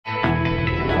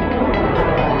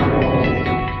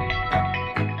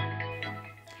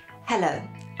Hello,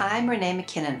 I'm Renee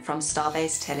McKinnon from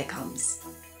Starbase Telecoms.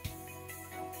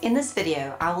 In this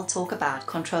video, I will talk about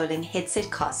controlling headset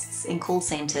costs in call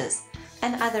centers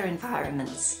and other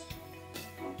environments.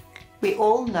 We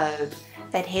all know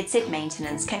that headset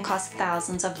maintenance can cost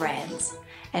thousands of rands,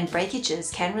 and breakages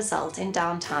can result in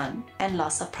downtime and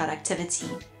loss of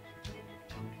productivity.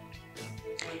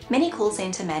 Many call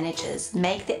center managers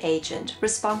make the agent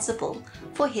responsible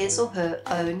for his or her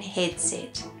own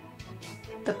headset.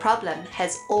 The problem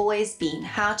has always been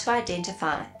how to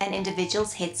identify an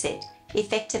individual's headset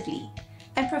effectively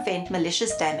and prevent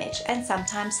malicious damage and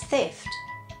sometimes theft.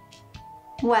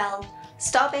 Well,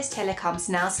 Starbase Telecoms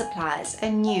now supplies a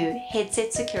new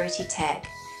headset security tag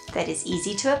that is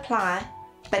easy to apply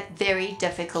but very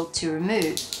difficult to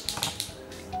remove.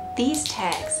 These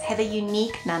tags have a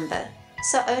unique number,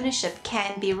 so ownership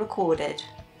can be recorded.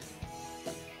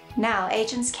 Now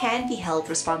agents can be held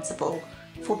responsible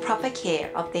for proper care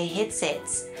of their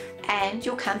headsets, and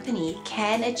your company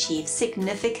can achieve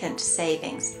significant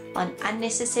savings on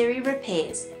unnecessary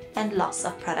repairs and loss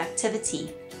of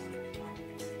productivity.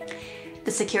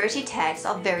 The security tags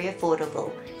are very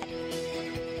affordable.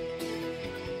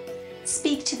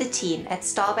 Speak to the team at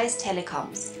Starbase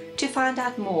Telecoms to find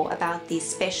out more about these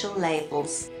special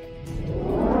labels.